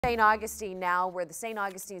St. Augustine now, where the St.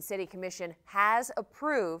 Augustine City Commission has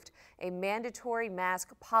approved a mandatory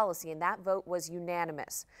mask policy, and that vote was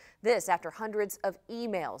unanimous. This after hundreds of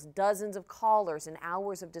emails, dozens of callers, and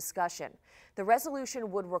hours of discussion. The resolution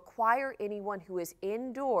would require anyone who is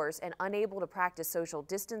indoors and unable to practice social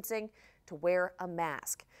distancing to wear a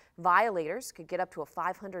mask. Violators could get up to a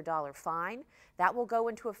 $500 fine. That will go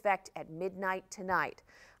into effect at midnight tonight.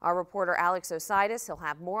 Our reporter Alex Ositis, he'll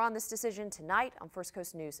have more on this decision tonight on First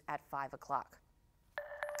Coast News at 5 o'clock.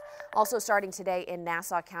 Also starting today in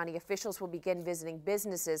Nassau County, officials will begin visiting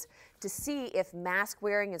businesses to see if mask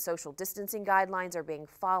wearing and social distancing guidelines are being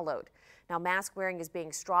followed. Now, mask wearing is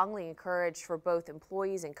being strongly encouraged for both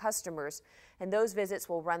employees and customers, and those visits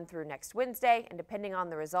will run through next Wednesday. And depending on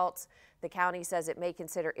the results, the county says it may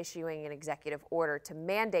consider issuing an executive order to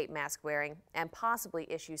mandate mask wearing and possibly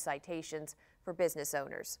issue citations for business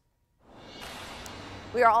owners.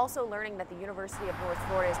 We are also learning that the University of North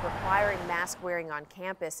Florida is requiring mask wearing on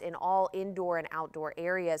campus in all indoor and outdoor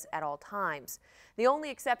areas at all times. The only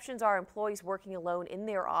exceptions are employees working alone in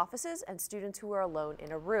their offices and students who are alone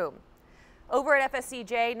in a room. Over at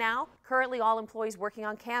FSCJ now, currently all employees working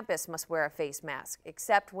on campus must wear a face mask,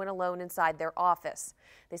 except when alone inside their office.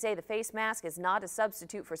 They say the face mask is not a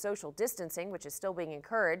substitute for social distancing, which is still being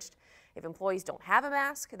encouraged. If employees don't have a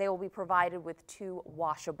mask, they will be provided with 2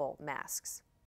 washable masks.